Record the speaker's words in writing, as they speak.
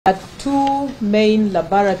two main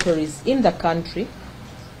laboratories in the country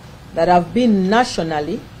that have been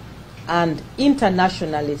nationally and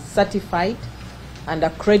internationally certified and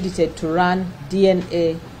accredited to run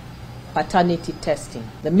DNA paternity testing.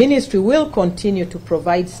 The ministry will continue to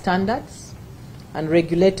provide standards and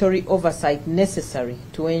regulatory oversight necessary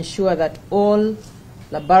to ensure that all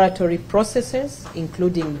laboratory processes,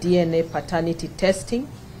 including DNA paternity testing,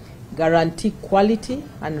 guarantee quality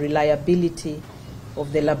and reliability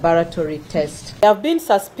of the laboratory test. There have been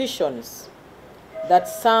suspicions that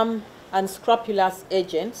some unscrupulous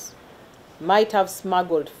agents might have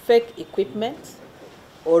smuggled fake equipment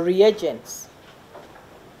or reagents,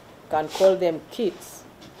 can call them kits,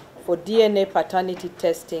 for DNA paternity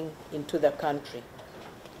testing into the country.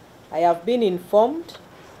 I have been informed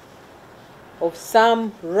of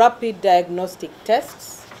some rapid diagnostic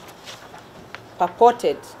tests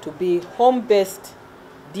purported to be home-based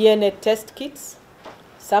DNA test kits,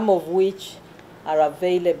 some of which are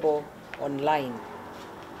available online.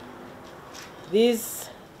 These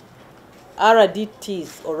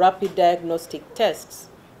RDTs, or rapid diagnostic tests,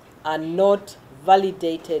 are not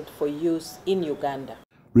validated for use in Uganda.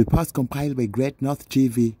 Reports compiled by Great North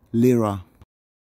TV, Lira.